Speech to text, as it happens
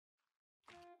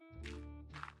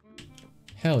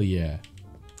Hell yeah.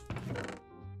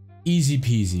 Easy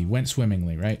peasy. Went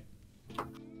swimmingly, right?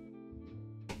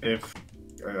 If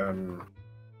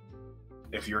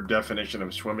your definition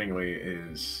of swimmingly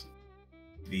is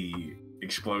the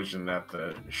explosion at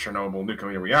the Chernobyl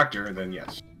nuclear reactor, then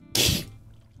yes.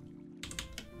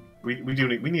 We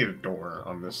need a door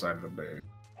on this side of the bay.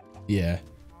 Yeah.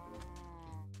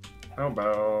 How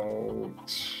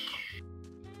about,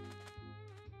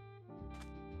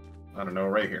 I don't know,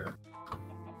 right here.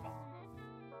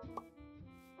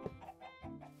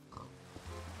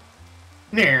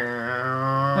 Skirt.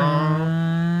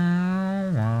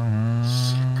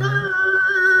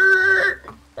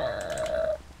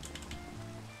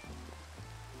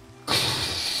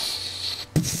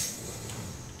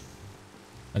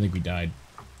 I think we died.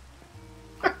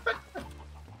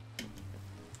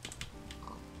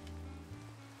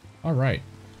 Alright.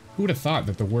 Who would have thought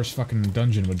that the worst fucking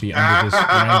dungeon would be under this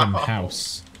random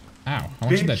house? Ow. How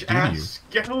much did that do to you?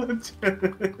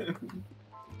 Skeleton.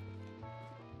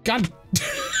 God!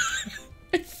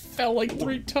 I fell like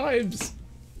 3 times!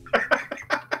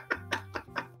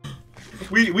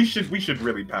 we should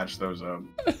really patch those up.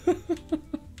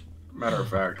 Matter of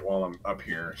fact, while I'm up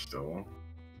here still.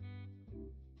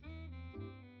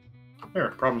 There,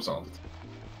 problem solved.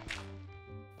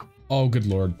 Oh, good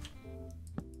lord.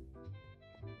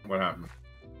 What happened?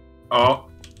 Oh!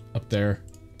 Up there.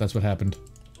 That's what happened.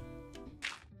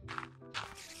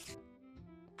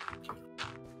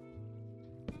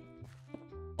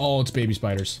 Oh, it's baby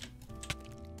spiders.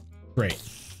 Great.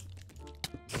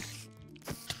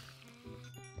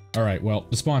 Alright, well,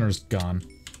 the spawner's gone,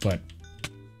 but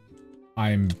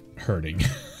I'm hurting.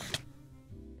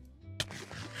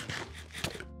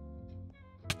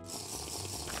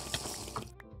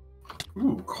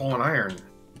 Ooh, coal and iron.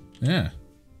 Yeah.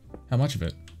 How much of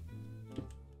it?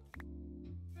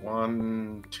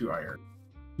 1, 2 iron.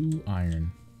 2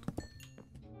 iron.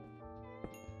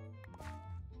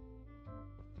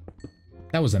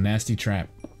 That was a nasty trap.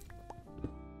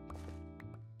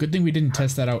 Good thing we didn't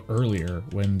test that out earlier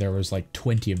when there was like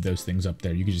 20 of those things up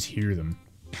there. You could just hear them.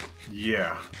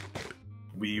 Yeah.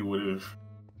 We would have...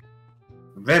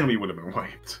 Then we would have been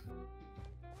wiped.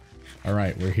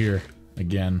 Alright, we're here.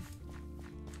 Again.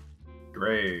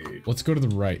 Great. Let's go to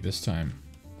the right this time.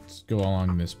 Let's go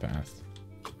along this path.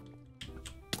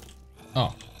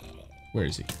 Oh. Where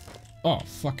is he? Oh,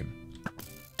 fucking.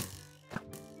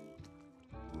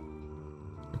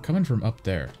 They're coming from up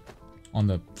there. On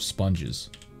the sponges.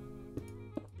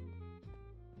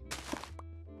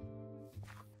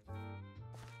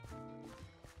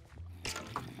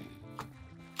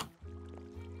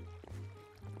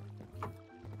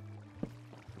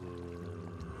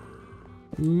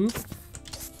 Oop.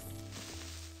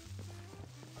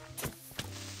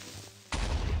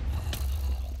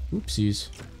 Oopsies.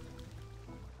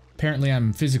 Apparently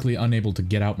I'm physically unable to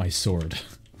get out my sword.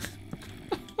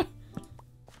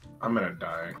 I'm gonna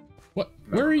die. What?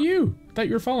 No. Where are you? I thought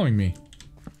you were following me.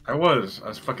 I was.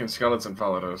 Fucking skeleton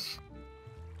followed us.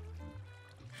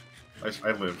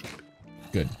 I lived.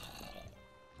 Good.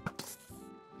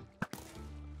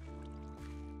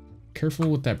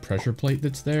 Careful with that pressure plate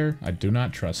that's there. I do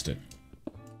not trust it.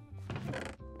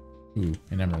 Ooh,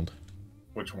 an emerald.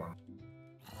 Which one?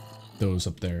 Those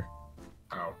up there.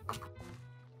 Ow.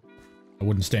 I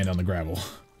wouldn't stand on the gravel.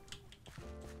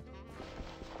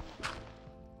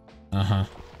 Uh-huh.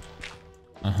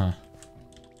 Uh-huh.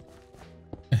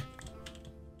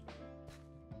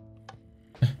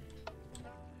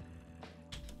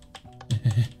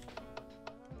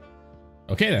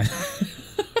 Okay then.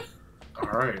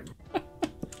 Alright.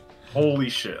 Holy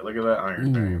shit, look at that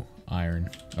iron thing. Iron.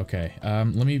 Okay.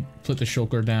 Let me put the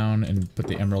shulker down and put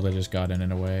the emerald I just got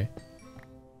in away.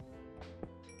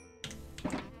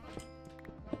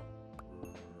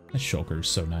 That shulker is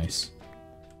so nice.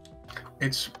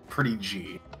 It's pretty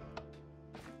G.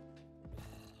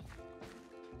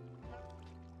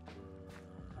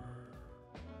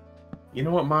 You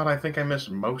know what mod I think I miss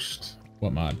most?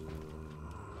 What mod?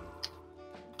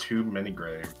 Too many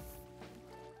gray.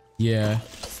 Yeah.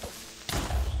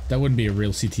 That wouldn't be a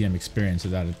real CTM experience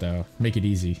without it, though. Make it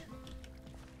easy.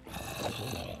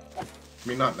 I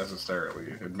mean, not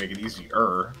necessarily. It'd make it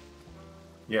easier.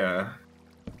 Yeah.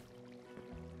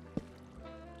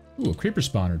 Ooh, a creeper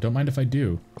spawner. Don't mind if I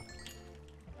do.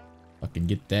 Fucking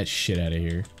get that shit out of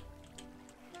here.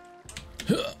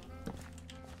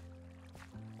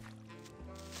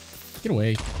 Get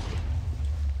away.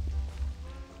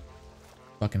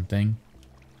 Fucking thing.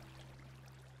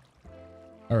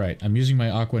 Alright, I'm using my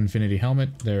Aqua Infinity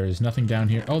helmet. There is nothing down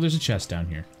here. Oh, there's a chest down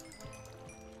here.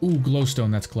 Ooh, glowstone,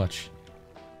 that's clutch.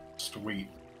 Sweet.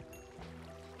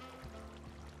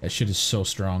 That shit is so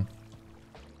strong.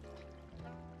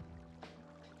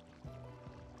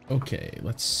 Okay,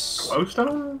 let's...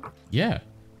 Glowstone? Yeah.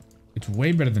 It's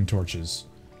way better than torches.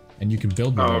 And you can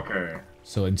build with it. Okay.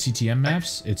 So in CTM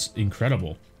maps, it's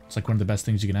incredible. It's like one of the best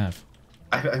things you can have.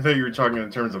 I thought you were talking in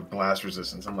terms of blast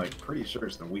resistance. I'm like, pretty sure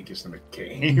it's the weakest in the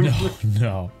game.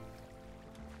 No,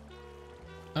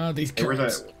 no. These hey,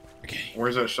 cards. Okay.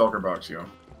 Where's that shulker box, yo?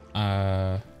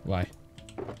 Why?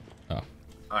 Oh.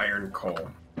 Iron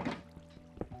coal.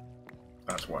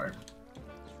 That's why.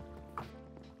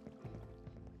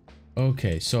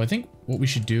 Okay, so I think what we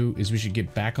should do is we should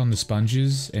get back on the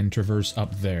sponges and traverse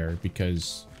up there,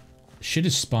 because shit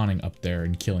is spawning up there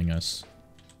and killing us.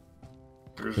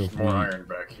 There's So more iron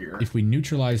back here. If we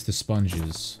neutralize the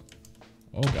sponges...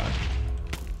 Oh god.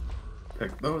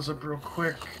 Pick those up real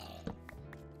quick.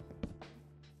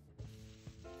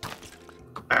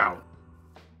 Ow.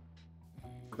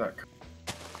 That.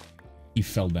 He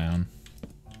fell down.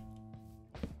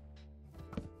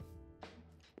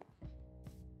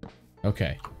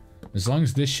 Okay. As long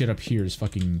as this shit up here is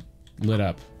fucking lit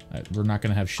up, we're not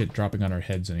gonna have shit dropping on our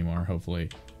heads anymore, hopefully.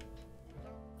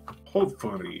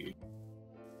 Hopefully.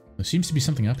 There seems to be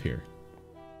something up here.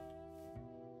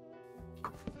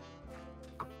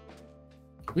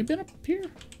 We've been up here?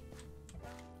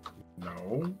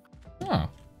 No. Huh.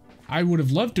 I would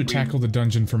have loved to tackle the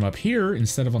dungeon from up here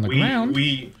instead of on the ground.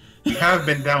 We have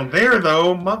been down there,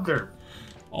 though, mother.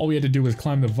 All we had to do was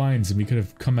climb the vines and we could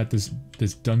have come at this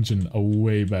dungeon a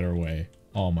way better way.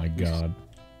 Oh my god.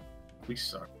 We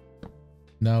suck.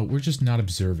 No, we're just not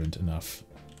observant enough.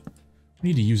 We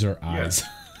need to use our eyes.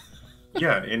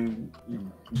 Yeah, in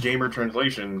gamer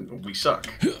translation, we suck.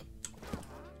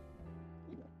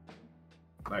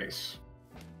 Nice.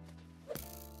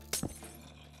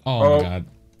 Oh my god.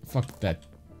 Fuck that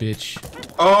bitch.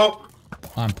 Oh!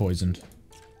 I'm poisoned.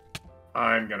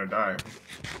 I'm gonna die.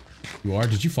 You are?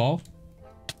 Did you fall?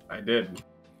 I did.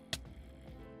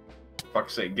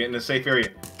 Fuck's sake, get in a safe area.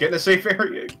 Get in a safe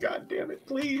area. God damn it,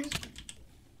 please.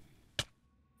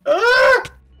 Ah!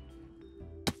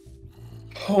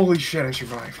 Holy shit, I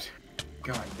survived.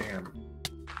 God damn.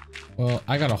 Well,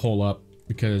 I gotta hole up,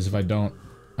 because if I don't,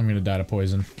 I'm gonna die to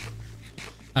poison.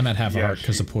 I'm at half a heart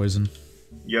because of poison.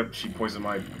 Yep, she poisoned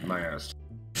my ass.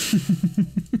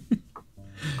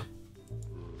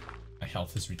 My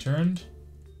health is returned,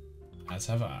 as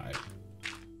have I.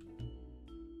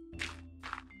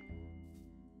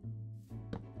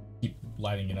 Keep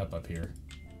lighting it up here.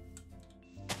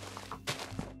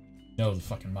 No, the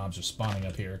fucking mobs are spawning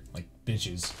up here like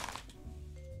bitches.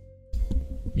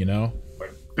 You know?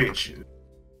 Like bitches.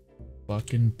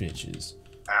 Fucking bitches.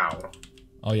 Ow.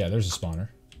 Oh yeah, there's a spawner.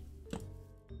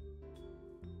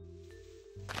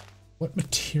 What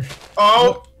material?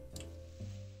 Oh!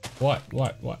 What?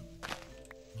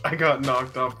 I got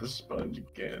knocked off the sponge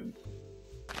again.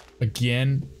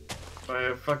 Again? By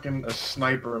a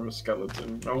sniper of a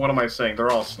skeleton. Oh, what am I saying?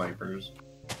 They're all snipers.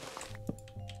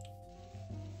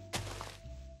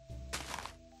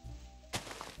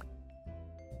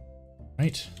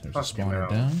 Right, there's a spawner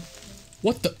down.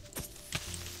 What the?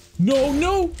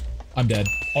 No! I'm dead.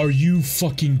 Are you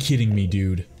fucking kidding me,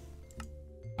 dude?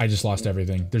 I just lost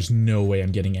everything. There's no way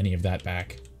I'm getting any of that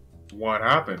back. What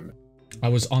happened? I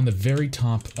was on the very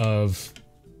top of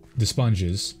the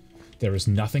sponges. There was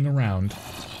nothing around.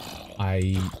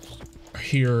 I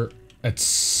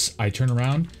turn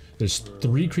around. There's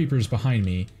 3 creepers behind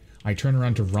me. I turn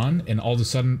around to run, and all of a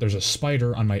sudden, there's a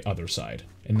spider on my other side.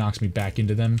 It knocks me back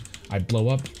into them. I blow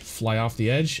up, fly off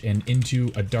the edge, and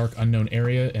into a dark, unknown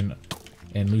area,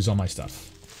 and lose all my stuff.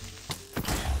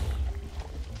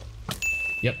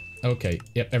 Yep, okay.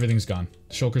 Yep, everything's gone.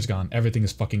 The shulker's gone. Everything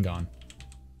is fucking gone.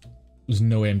 There's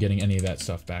no way I'm getting any of that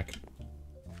stuff back.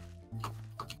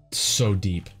 It's so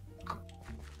deep.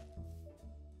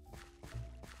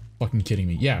 Fucking kidding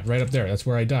me. Yeah, right up there. That's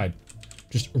where I died.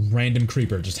 Just a random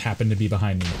creeper just happened to be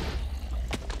behind me.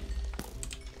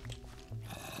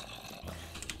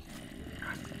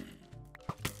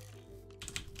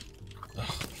 Ugh,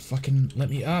 fucking let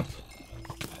me up.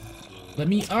 Let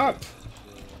me up!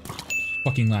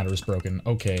 Fucking ladder is broken.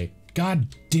 Okay.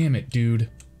 God damn it, dude.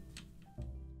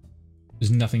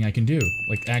 There's nothing I can do.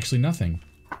 Like, actually nothing.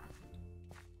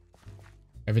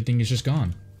 Everything is just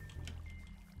gone.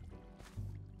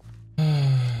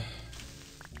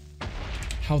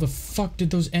 How the fuck did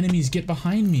those enemies get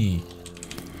behind me?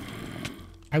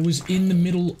 I was in the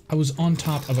middle, I was on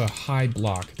top of a high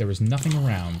block. There was nothing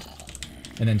around.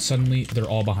 And then suddenly, they're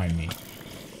all behind me.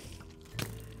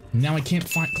 Now I can't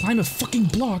climb a fucking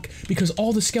block because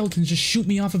all the skeletons just shoot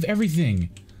me off of everything.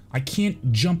 I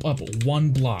can't jump up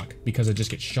one block because I just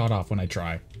get shot off when I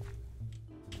try.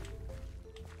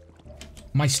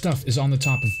 My stuff is on the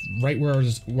top of right where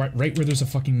there's a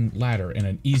fucking ladder and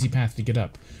an easy path to get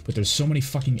up. But there's so many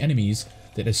fucking enemies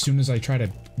that as soon as I try to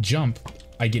jump,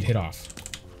 I get hit off.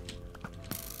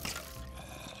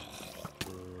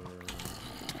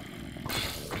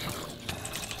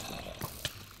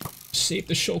 Save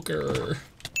the shulker.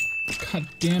 God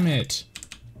damn it.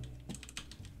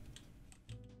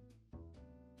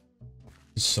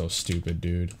 It's so stupid,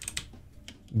 dude.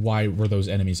 Why were those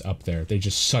enemies up there? They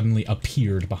just suddenly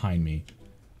appeared behind me.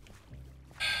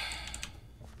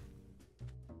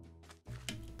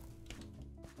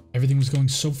 Everything was going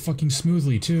so fucking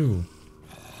smoothly, too.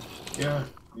 Yeah.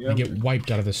 I get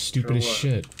wiped out of the stupidest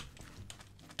shit.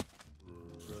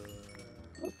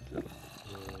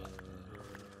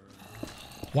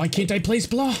 Why can't I place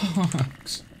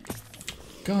blocks?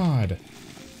 God.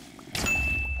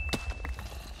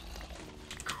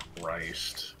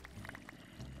 Christ.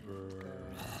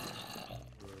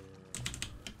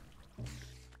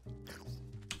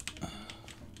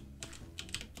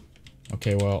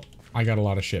 Okay, well, I got a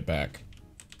lot of shit back.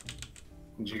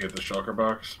 Did you get the shulker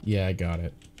box? Yeah, I got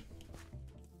it.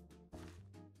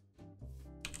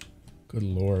 Good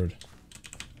lord.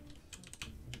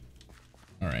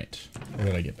 Alright, what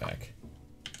did I get back?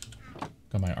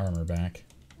 Got my armor back.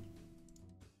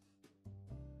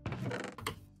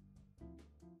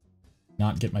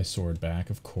 Not get my sword back,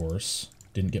 of course.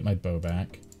 Didn't get my bow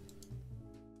back.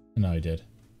 No, I did.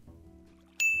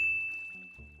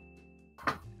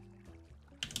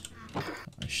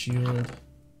 My shield.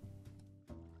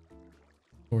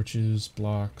 Torches,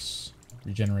 blocks,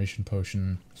 regeneration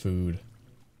potion, food.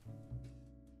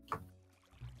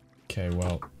 Okay,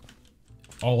 well,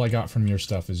 all I got from your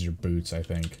stuff is your boots, I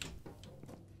think.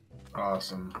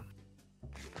 Awesome.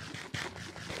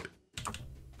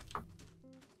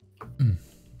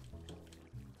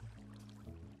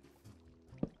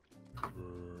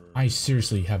 I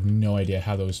seriously have no idea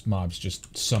how those mobs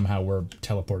just somehow were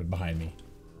teleported behind me.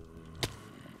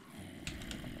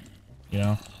 You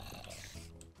know?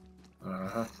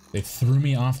 Uh-huh. They threw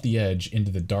me off the edge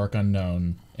into the dark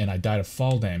unknown, and I died of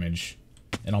fall damage,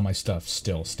 and all my stuff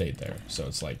still stayed there. So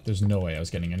it's like, there's no way I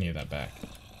was getting any of that back.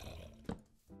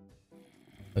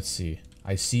 Let's see.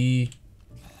 I see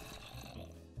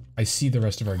the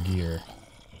rest of our gear.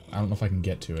 I don't know if I can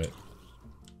get to it.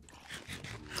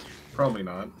 Probably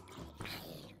not.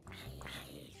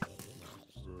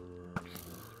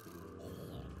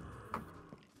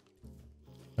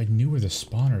 I knew where the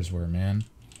spawners were, man.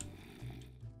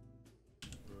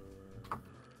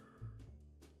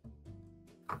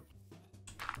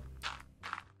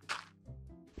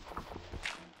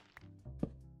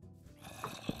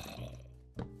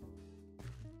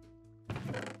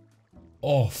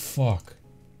 Oh, fuck.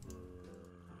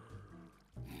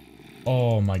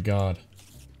 Oh my god.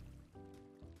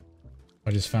 I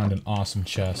just found an awesome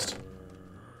chest.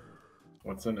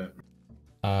 What's in it?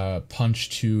 Punch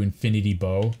to infinity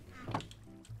bow.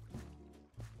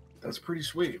 That's pretty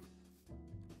sweet.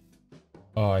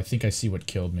 Oh, I think I see what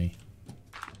killed me.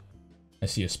 I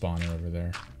see a spawner over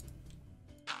there.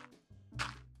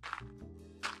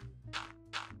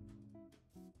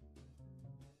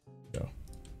 Go.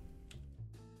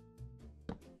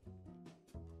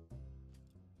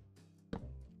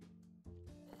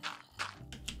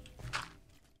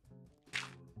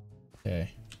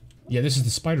 Okay. Yeah, this is the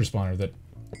spider spawner that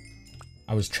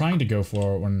I was trying to go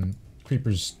for when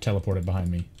creepers teleported behind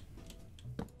me.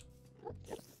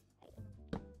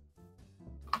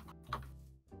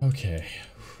 Okay.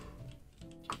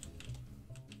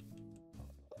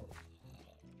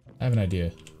 I have an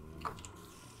idea.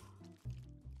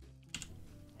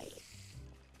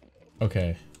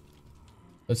 Okay.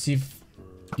 Let's see if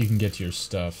you can get to your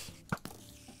stuff.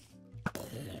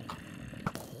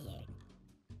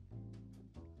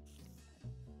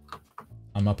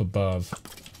 I'm up above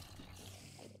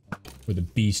with a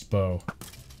beast bow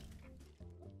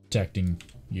protecting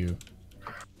you.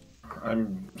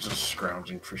 I'm just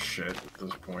scrounging for shit at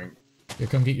this point. Here,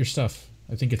 come get your stuff.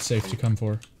 I think it's safe to come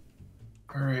for.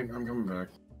 Alright, I'm coming back.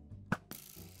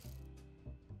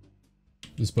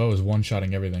 This bow is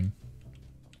one-shotting everything.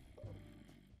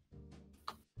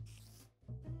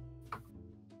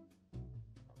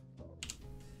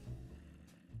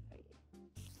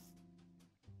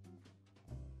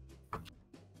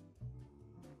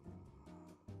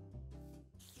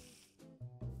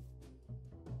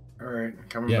 Alright,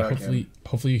 coming Yeah, back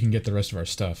hopefully you can get the rest of our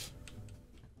stuff.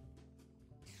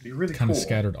 Be really Kind of cool.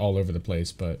 scattered all over the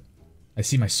place, but I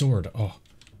see my sword. Oh,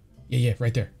 yeah,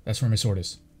 right there. That's where my sword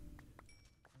is.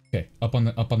 Okay, up on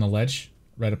the ledge,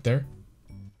 right up there.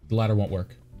 The ladder won't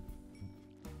work.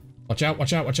 Watch out!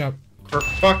 Watch out! Watch out! For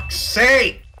fuck's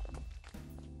sake!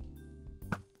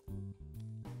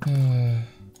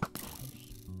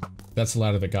 That's the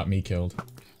ladder that got me killed.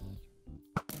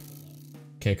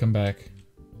 Okay, come back.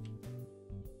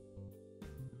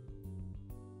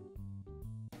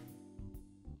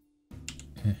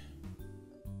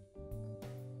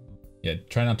 Yeah,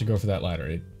 try not to go for that ladder.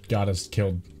 It got us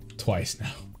killed twice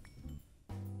now.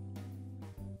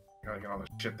 Gotta get all the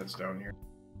shit that's down here.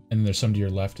 And then there's some to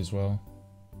your left as well.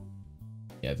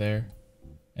 Yeah, there.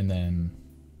 And then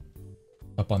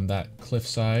up on that cliff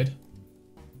side.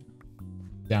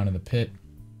 Down in the pit.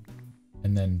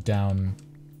 And then down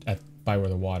by where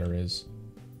the water is.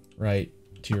 Right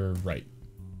to your right.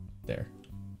 There.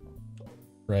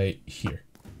 Right here.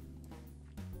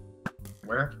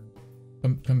 Where?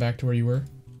 Come back to where you were.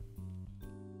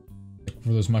 Like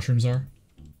where those mushrooms are.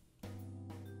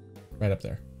 Right up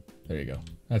there. There you go.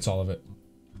 That's all of it.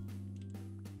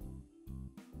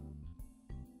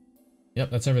 Yep,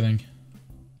 that's everything.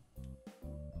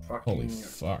 Fucking Holy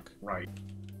fuck. right.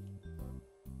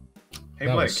 Hey,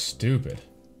 That Blake. was stupid.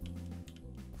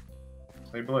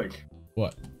 Hey, Blake.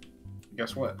 What?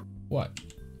 Guess what? What?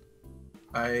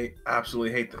 I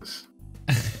absolutely hate this.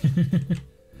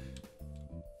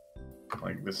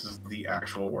 Like, this is the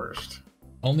actual worst.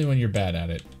 Only when you're bad at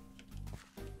it.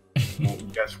 Well,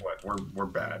 guess what? We're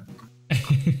bad.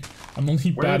 I'm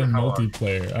only Where bad the in hell are you?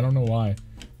 multiplayer. I don't know why.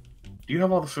 Do you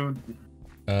have all the food?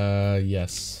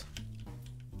 Yes.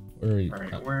 Where are you?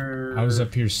 Alright, where... I was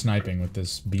up here sniping with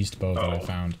this beast bow that I Oh.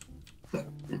 found.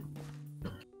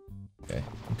 Okay,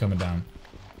 I'm coming down.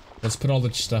 Let's put all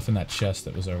the stuff in that chest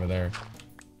that was over there.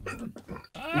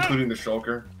 Including the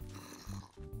shulker.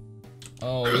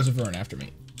 Oh, there's a Vern after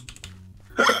me.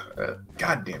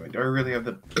 God damn it, do I really have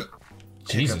the...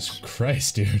 Jesus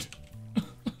Christ, dude.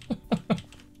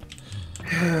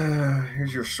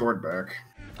 Here's your sword back.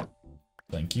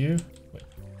 Thank you. Wait,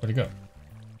 where'd it go?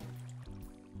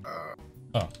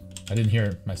 Oh, I didn't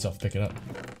hear myself pick it up.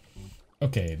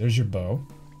 Okay, there's your bow.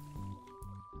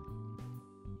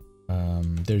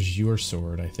 There's your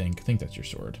sword, I think. I think that's your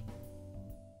sword.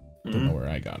 Don't know where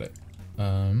I got it.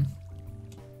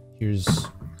 Here's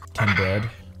 10 bread.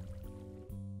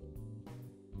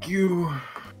 You...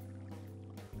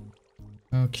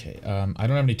 Okay, I don't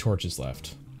have any torches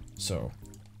left, so...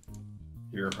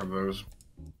 Here are those.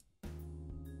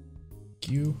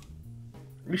 You...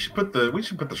 We should put the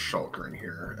shulker in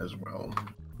here as well.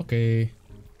 Okay.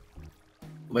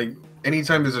 Like,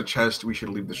 anytime there's a chest, we should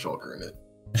leave the shulker in it.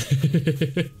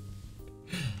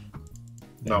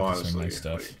 No, honestly. Nice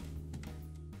stuff. Like,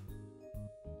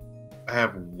 I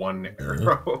have 1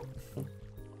 arrow.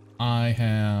 I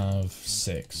have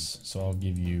 6, so I'll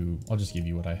just give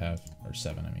you what I have, or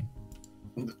 7, I mean.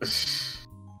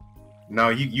 No,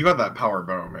 you got that power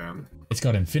bow, man. It's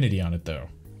got infinity on it, though.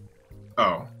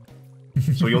 Oh.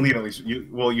 So you'll need at least,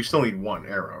 you still need 1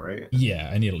 arrow, right? Yeah,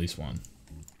 I need at least 1.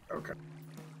 Okay.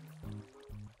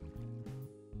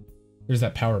 There's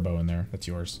that power bow in there, that's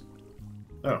yours.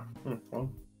 Oh,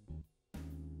 well.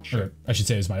 Or, Sure. I should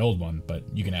say it was my old one, but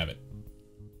you can have it.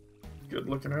 Good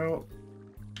looking out.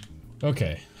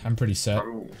 Okay, I'm pretty set. I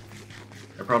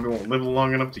probably won't live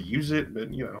long enough to use it,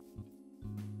 but, you know.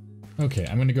 Okay,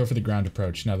 I'm gonna go for the ground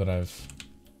approach now that I've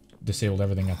disabled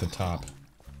everything at the top.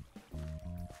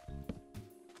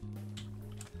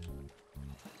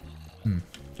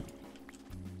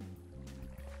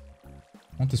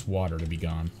 I want this water to be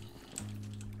gone.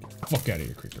 Fuck out of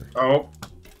here, creeper. Oh.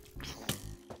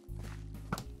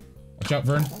 Watch out,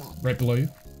 Vern. Right below you.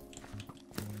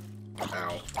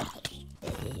 Ow.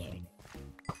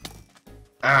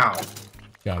 Ow.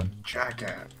 Got him.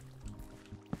 Jackass.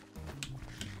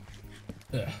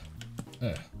 Ugh.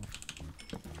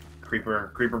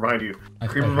 Creeper behind you. I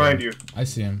Creeper hear behind him. you. I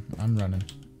see him. I'm running.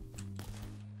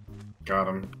 Got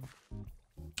him.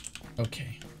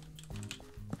 Okay.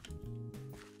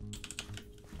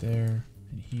 There,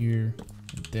 and here,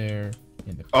 and there,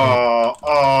 in the pit. Oh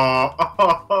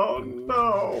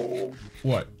no.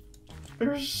 What?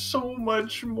 There's so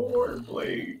much more,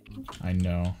 Blake. I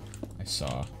know. I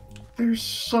saw. There's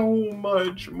so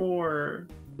much more.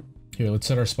 Here, let's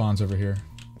set our spawns over here.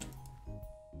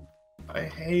 I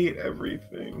hate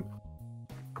everything.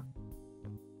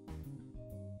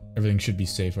 Everything should be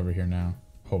safe over here now.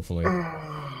 Hopefully.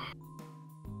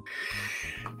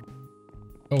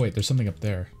 Oh wait, there's something up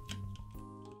there.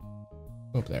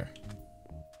 Go up there.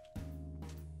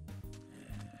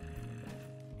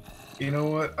 You know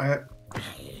what? I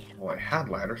had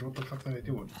ladders. What the fuck did I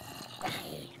do with them?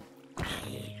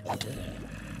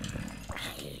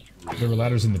 There were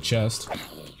ladders in the chest.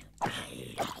 Oh,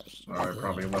 I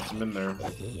probably left them in there.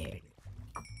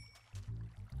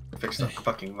 Fix the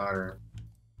fucking ladder.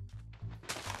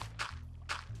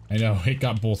 I know, it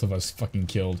got both of us fucking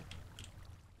killed.